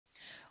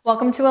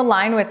Welcome to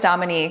Align with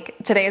Dominique.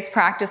 Today's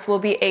practice will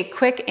be a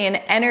quick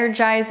and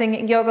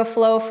energizing yoga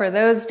flow for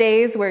those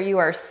days where you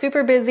are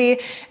super busy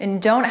and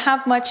don't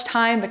have much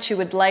time, but you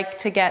would like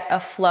to get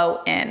a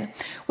flow in.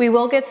 We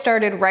will get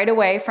started right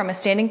away from a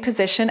standing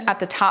position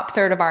at the top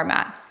third of our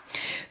mat.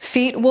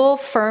 Feet will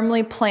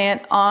firmly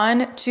plant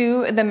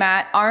onto the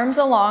mat, arms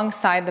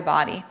alongside the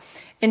body.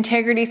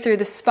 Integrity through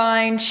the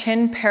spine,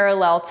 chin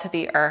parallel to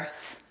the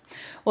earth.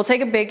 We'll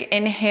take a big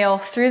inhale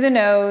through the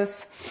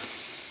nose.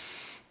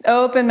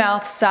 Open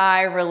mouth,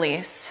 sigh,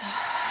 release.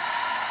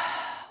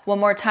 One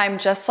more time,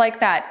 just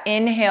like that.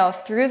 Inhale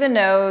through the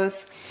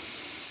nose.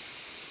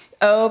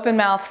 Open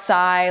mouth,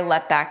 sigh,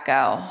 let that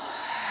go.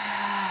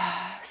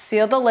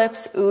 Seal the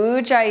lips,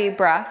 Ujjayi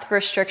breath,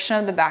 restriction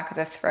of the back of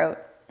the throat.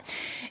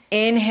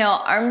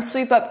 Inhale, arms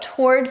sweep up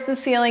towards the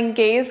ceiling,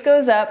 gaze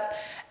goes up.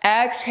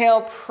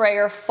 Exhale,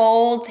 prayer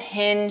fold,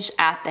 hinge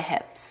at the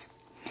hips.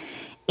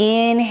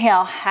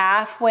 Inhale,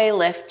 halfway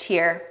lift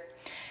here.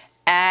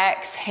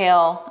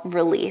 Exhale,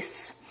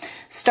 release.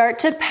 Start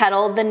to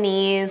pedal the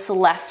knees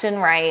left and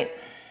right,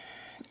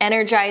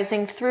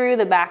 energizing through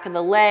the back of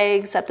the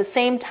legs, at the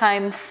same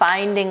time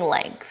finding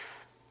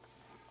length.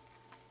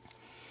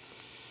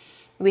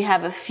 We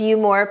have a few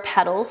more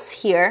pedals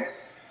here.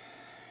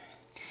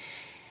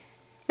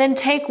 Then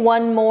take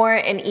one more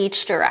in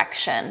each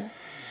direction.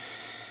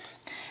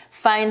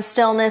 Find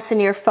stillness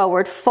in your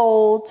forward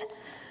fold.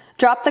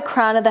 Drop the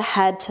crown of the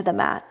head to the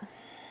mat.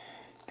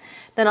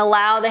 Then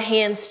allow the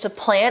hands to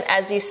plant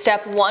as you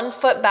step one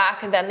foot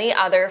back and then the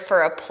other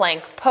for a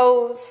plank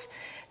pose.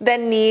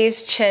 Then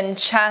knees, chin,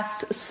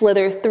 chest,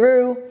 slither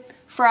through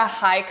for a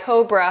high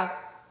cobra.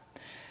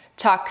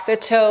 Tuck the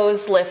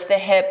toes, lift the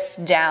hips,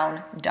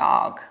 down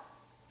dog.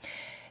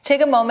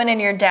 Take a moment in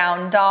your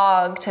down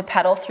dog to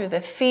pedal through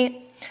the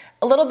feet.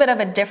 A little bit of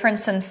a different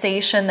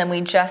sensation than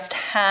we just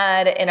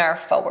had in our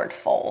forward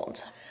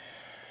fold.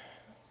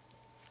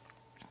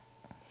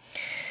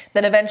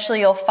 Then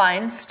eventually you'll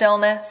find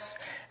stillness.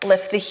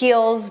 Lift the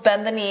heels,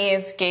 bend the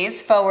knees,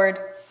 gaze forward.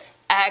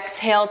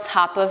 Exhale,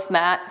 top of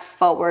mat,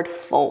 forward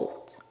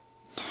fold.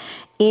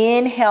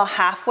 Inhale,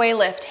 halfway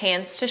lift,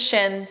 hands to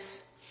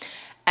shins.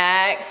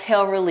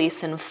 Exhale,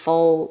 release and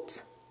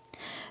fold.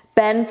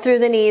 Bend through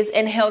the knees.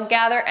 Inhale,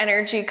 gather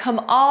energy,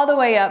 come all the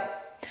way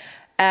up.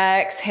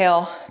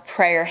 Exhale,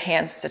 prayer,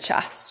 hands to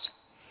chest.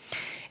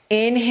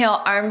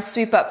 Inhale, arms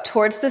sweep up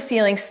towards the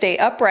ceiling, stay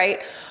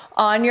upright.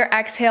 On your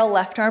exhale,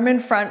 left arm in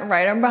front,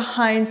 right arm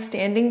behind,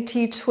 standing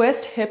T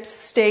twist, hips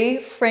stay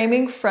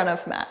framing front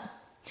of mat.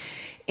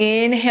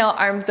 Inhale,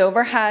 arms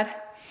overhead.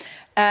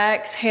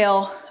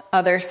 Exhale,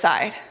 other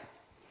side.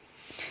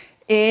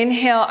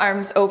 Inhale,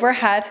 arms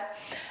overhead.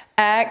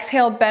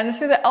 Exhale, bend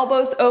through the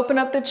elbows, open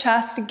up the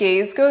chest,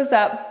 gaze goes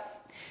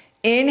up.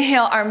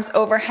 Inhale, arms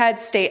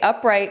overhead, stay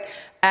upright.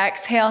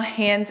 Exhale,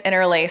 hands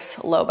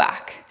interlace, low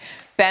back.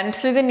 Bend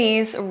through the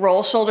knees,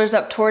 roll shoulders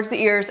up towards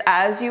the ears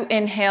as you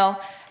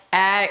inhale.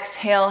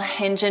 Exhale,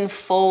 hinge and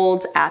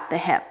fold at the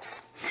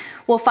hips.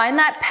 We'll find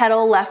that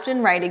pedal left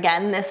and right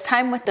again, this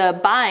time with the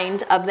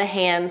bind of the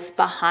hands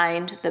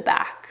behind the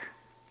back.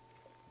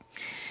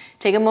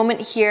 Take a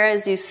moment here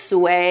as you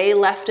sway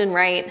left and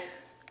right.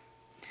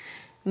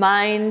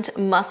 Mind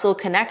muscle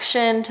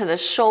connection to the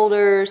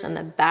shoulders and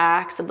the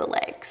backs of the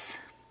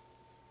legs.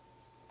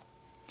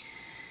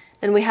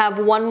 Then we have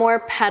one more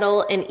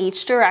pedal in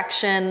each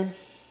direction.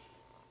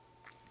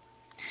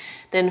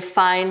 Then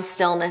find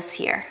stillness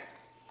here.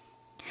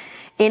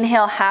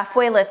 Inhale,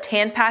 halfway lift,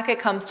 hand packet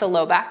comes to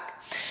low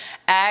back.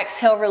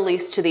 Exhale,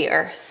 release to the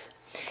earth.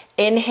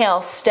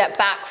 Inhale, step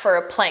back for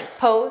a plank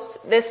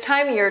pose. This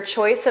time your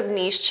choice of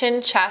knees,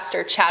 chin, chest,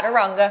 or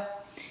chaturanga.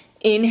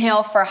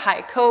 Inhale for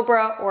high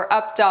cobra or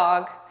up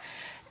dog.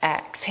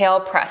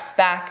 Exhale, press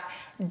back,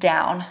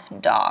 down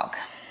dog.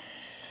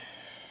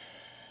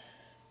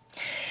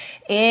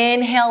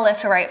 Inhale,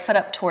 lift right foot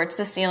up towards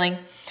the ceiling.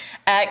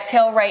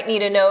 Exhale, right knee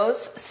to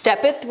nose.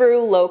 Step it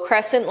through, low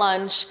crescent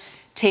lunge.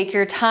 Take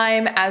your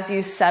time as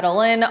you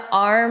settle in,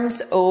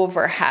 arms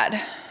overhead.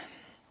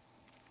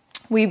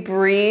 We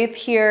breathe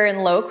here in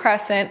low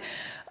crescent.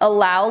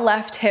 Allow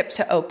left hip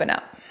to open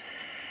up.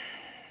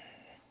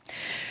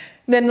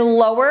 Then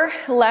lower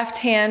left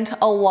hand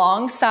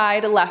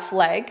alongside left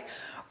leg.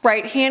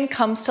 Right hand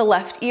comes to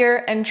left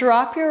ear and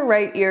drop your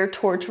right ear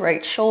towards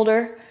right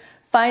shoulder.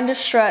 Find a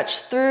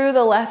stretch through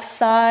the left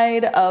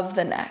side of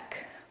the neck.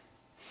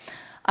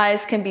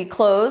 Eyes can be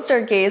closed or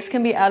gaze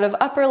can be out of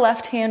upper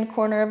left hand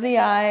corner of the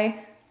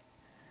eye.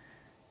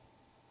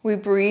 We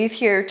breathe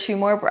here, 2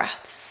 more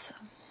breaths.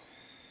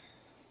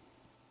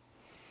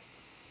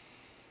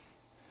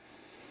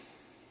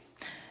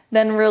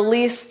 Then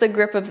release the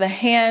grip of the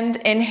hand.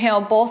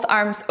 Inhale, both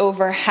arms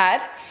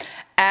overhead.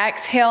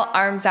 Exhale,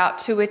 arms out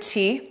to a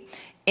T.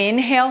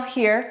 Inhale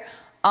here.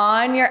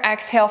 On your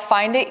exhale,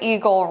 find an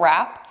eagle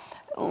wrap.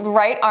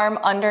 Right arm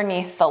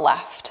underneath the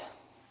left.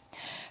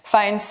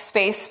 Find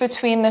space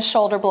between the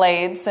shoulder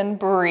blades and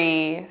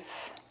breathe.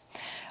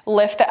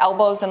 Lift the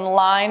elbows in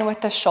line with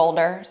the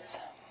shoulders.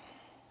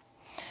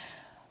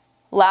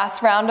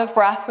 Last round of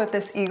breath with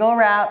this eagle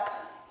wrap.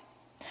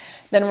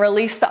 Then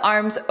release the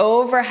arms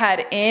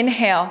overhead.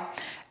 Inhale.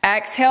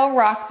 Exhale,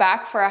 rock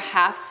back for a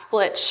half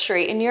split.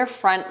 Straighten your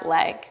front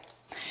leg.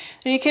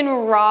 You can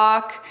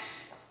rock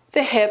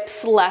the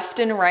hips left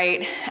and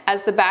right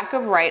as the back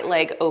of right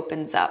leg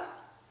opens up.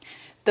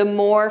 The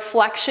more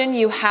flexion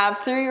you have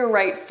through your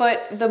right foot,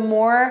 the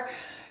more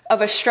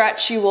of a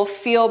stretch you will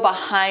feel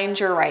behind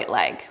your right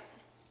leg.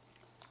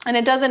 And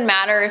it doesn't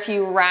matter if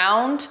you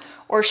round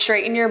or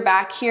straighten your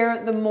back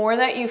here, the more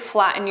that you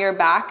flatten your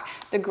back,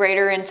 the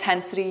greater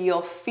intensity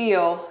you'll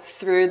feel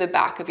through the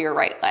back of your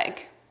right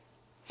leg.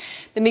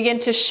 Then begin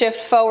to shift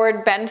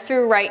forward, bend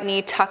through right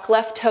knee, tuck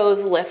left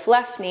toes, lift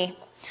left knee.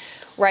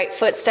 Right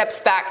foot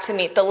steps back to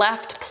meet the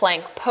left,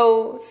 plank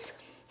pose.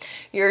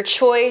 Your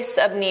choice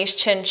of knees,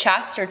 chin,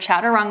 chest, or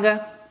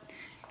chaturanga.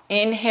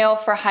 Inhale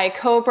for high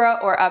cobra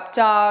or up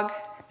dog.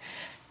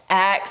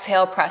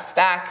 Exhale, press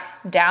back,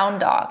 down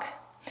dog.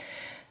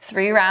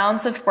 3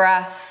 rounds of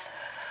breath.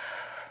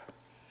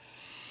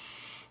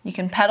 You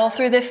can pedal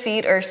through the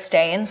feet or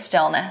stay in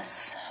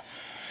stillness.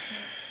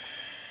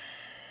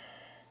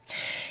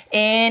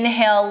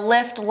 Inhale,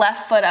 lift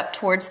left foot up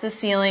towards the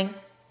ceiling.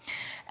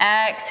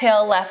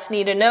 Exhale, left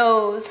knee to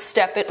nose,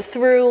 step it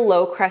through,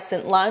 low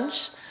crescent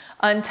lunge.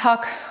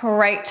 Untuck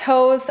right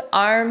toes,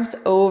 arms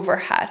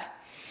overhead.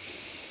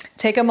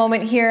 Take a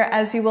moment here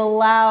as you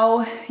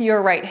allow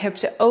your right hip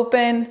to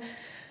open.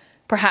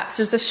 Perhaps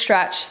there's a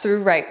stretch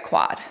through right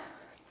quad.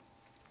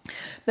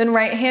 Then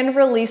right hand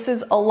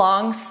releases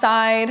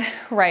alongside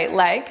right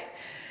leg.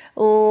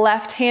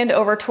 Left hand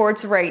over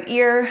towards right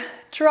ear.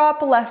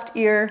 Drop left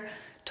ear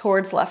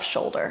towards left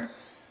shoulder.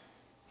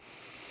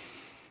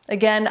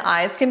 Again,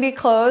 eyes can be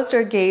closed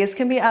or gaze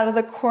can be out of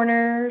the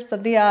corners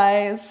of the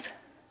eyes.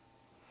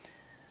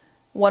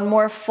 One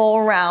more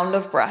full round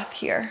of breath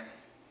here.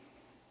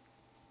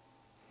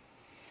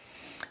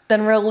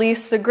 Then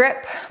release the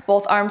grip,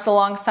 both arms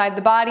alongside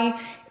the body.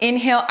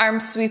 Inhale,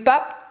 arms sweep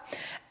up.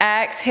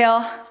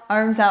 Exhale,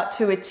 arms out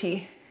to a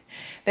T.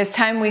 This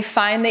time we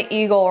find the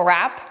eagle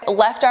wrap.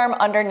 Left arm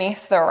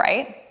underneath the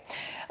right.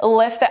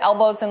 Lift the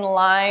elbows in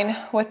line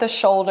with the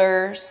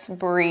shoulders.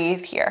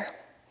 Breathe here.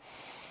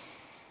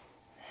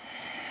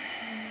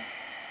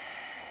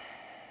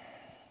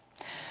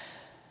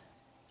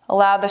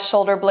 Allow the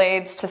shoulder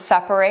blades to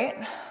separate.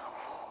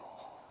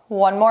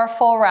 One more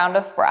full round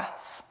of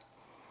breath.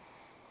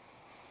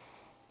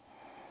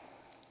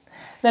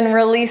 Then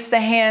release the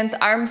hands,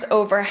 arms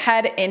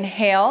overhead.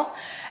 Inhale.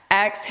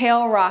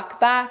 Exhale, rock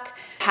back.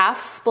 Half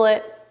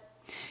split.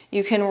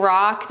 You can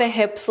rock the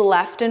hips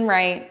left and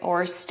right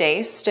or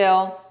stay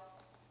still.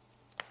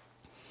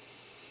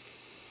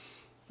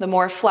 The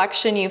more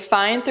flexion you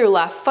find through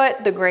left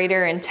foot, the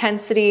greater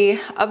intensity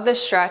of the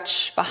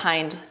stretch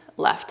behind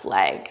left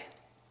leg.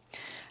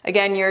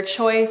 Again, your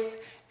choice.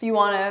 If you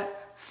want to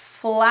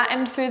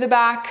flatten through the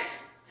back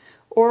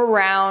or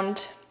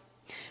round,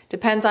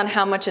 depends on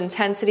how much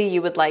intensity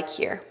you would like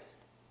here.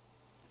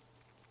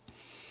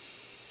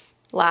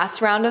 Last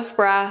round of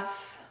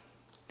breath.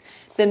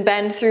 Then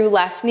bend through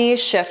left knee,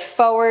 shift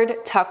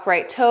forward, tuck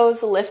right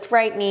toes, lift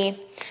right knee.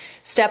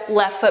 Step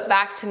left foot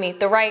back to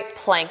meet the right,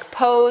 plank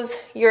pose.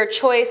 Your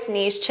choice,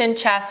 knees, chin,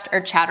 chest,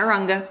 or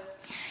chaturanga.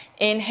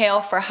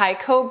 Inhale for high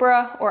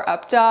cobra or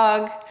up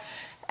dog.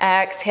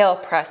 Exhale,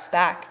 press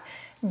back,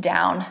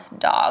 down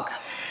dog.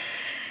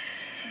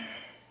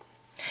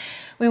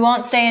 We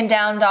won't stay in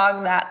down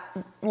dog that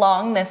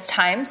long this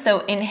time, so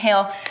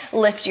inhale,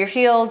 lift your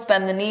heels,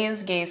 bend the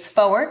knees, gaze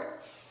forward.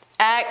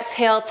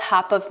 Exhale,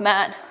 top of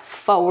mat,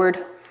 forward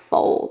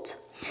fold.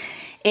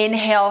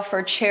 Inhale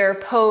for chair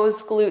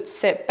pose, glutes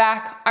sit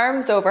back,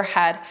 arms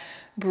overhead.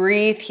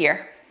 Breathe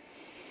here.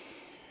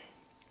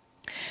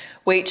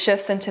 Weight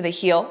shifts into the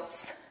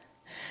heels.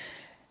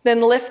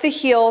 Then lift the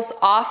heels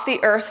off the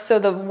earth so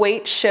the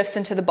weight shifts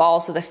into the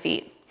balls of the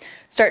feet.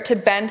 Start to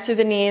bend through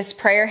the knees,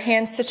 pray your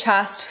hands to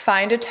chest,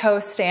 find a toe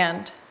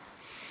stand.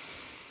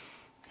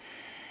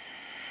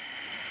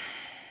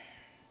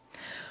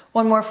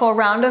 One more full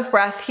round of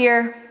breath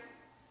here.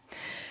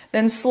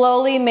 Then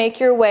slowly make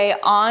your way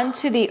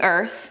onto the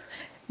earth.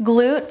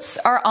 Glutes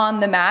are on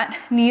the mat,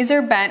 knees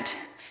are bent,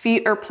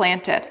 feet are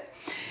planted.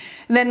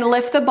 Then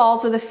lift the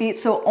balls of the feet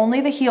so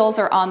only the heels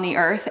are on the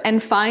earth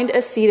and find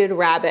a seated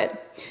rabbit.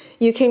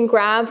 You can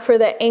grab for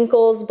the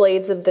ankles,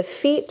 blades of the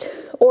feet,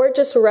 or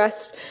just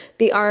rest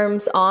the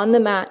arms on the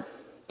mat.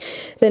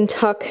 Then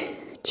tuck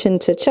chin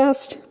to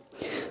chest,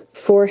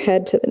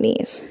 forehead to the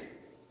knees.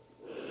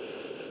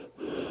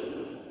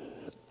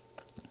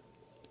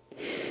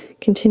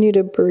 Continue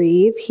to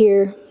breathe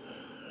here.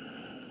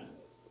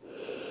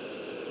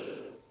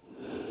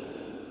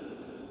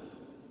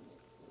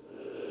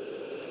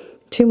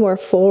 Two more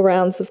full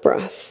rounds of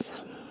breath.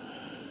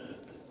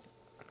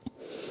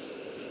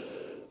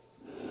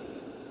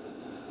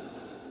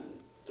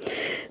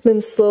 Then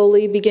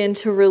slowly begin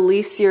to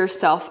release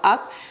yourself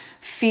up.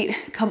 Feet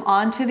come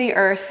onto the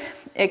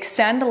earth.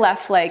 Extend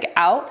left leg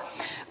out.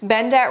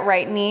 Bend at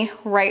right knee.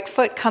 Right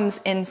foot comes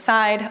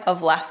inside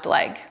of left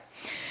leg.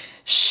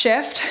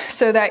 Shift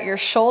so that your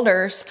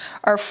shoulders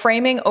are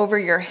framing over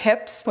your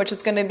hips, which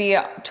is going to be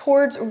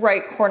towards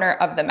right corner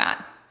of the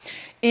mat.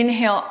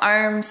 Inhale,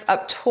 arms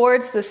up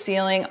towards the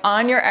ceiling.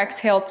 On your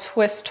exhale,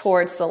 twist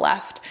towards the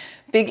left.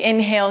 Big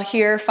inhale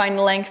here, find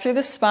length through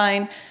the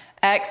spine.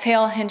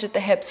 Exhale, hinge at the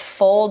hips,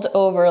 fold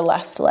over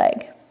left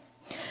leg.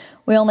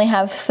 We only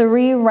have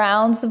 3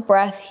 rounds of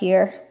breath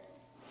here.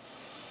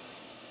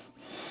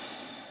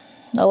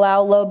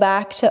 Allow low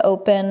back to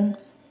open.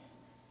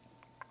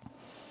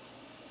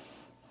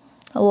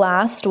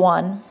 Last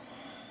one.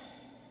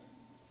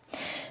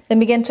 Then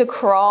begin to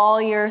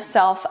crawl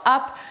yourself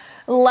up.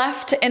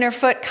 Left inner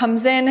foot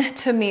comes in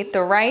to meet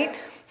the right.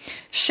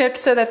 Shift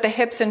so that the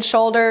hips and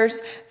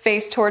shoulders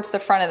face towards the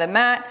front of the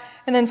mat,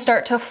 and then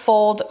start to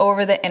fold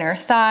over the inner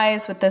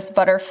thighs with this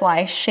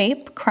butterfly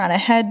shape. Crown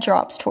of head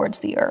drops towards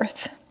the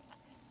earth.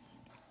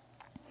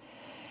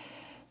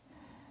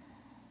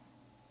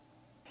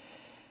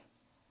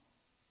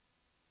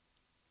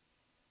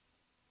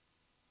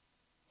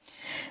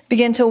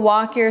 Begin to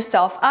walk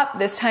yourself up.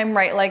 This time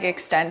right leg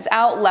extends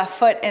out, left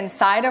foot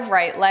inside of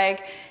right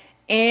leg.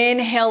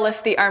 Inhale,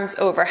 lift the arms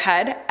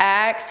overhead.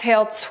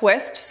 Exhale,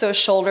 twist so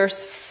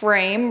shoulders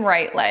frame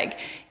right leg.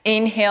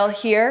 Inhale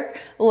here,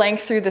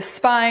 length through the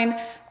spine.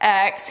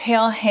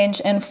 Exhale,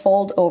 hinge and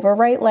fold over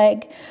right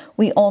leg.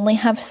 We only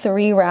have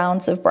 3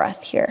 rounds of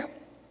breath here.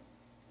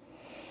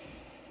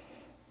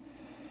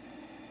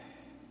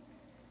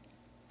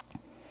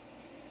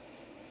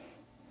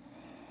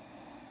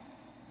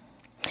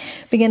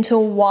 Begin to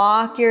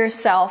walk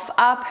yourself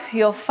up.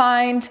 You'll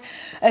find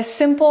a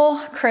simple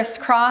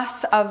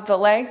crisscross of the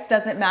legs.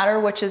 Doesn't matter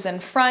which is in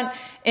front.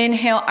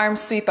 Inhale, arms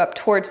sweep up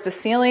towards the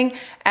ceiling.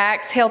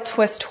 Exhale,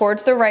 twist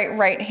towards the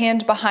right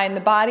hand behind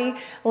the body.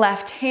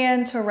 Left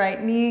hand to right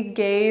knee,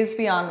 gaze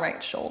beyond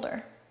right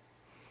shoulder.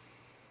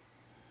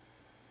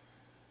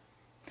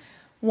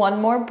 One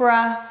more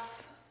breath.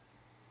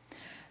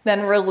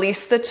 Then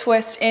release the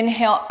twist.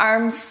 Inhale,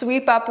 arms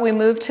sweep up. We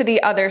move to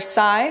the other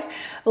side.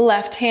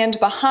 Left hand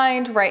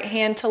behind, right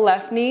hand to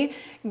left knee.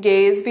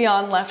 Gaze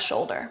beyond left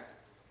shoulder.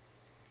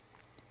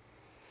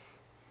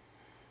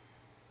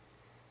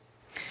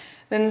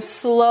 Then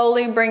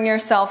slowly bring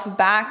yourself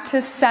back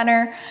to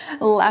center.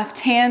 Left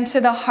hand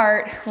to the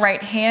heart,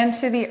 right hand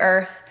to the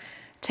earth.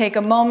 Take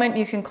a moment.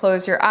 You can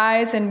close your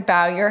eyes and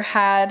bow your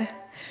head.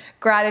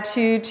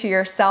 Gratitude to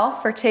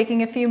yourself for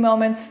taking a few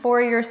moments for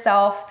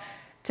yourself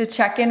to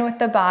check in with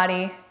the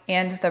body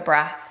and the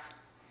breath.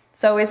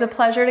 It's always a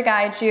pleasure to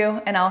guide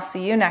you, and I'll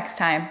see you next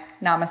time.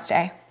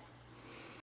 Namaste.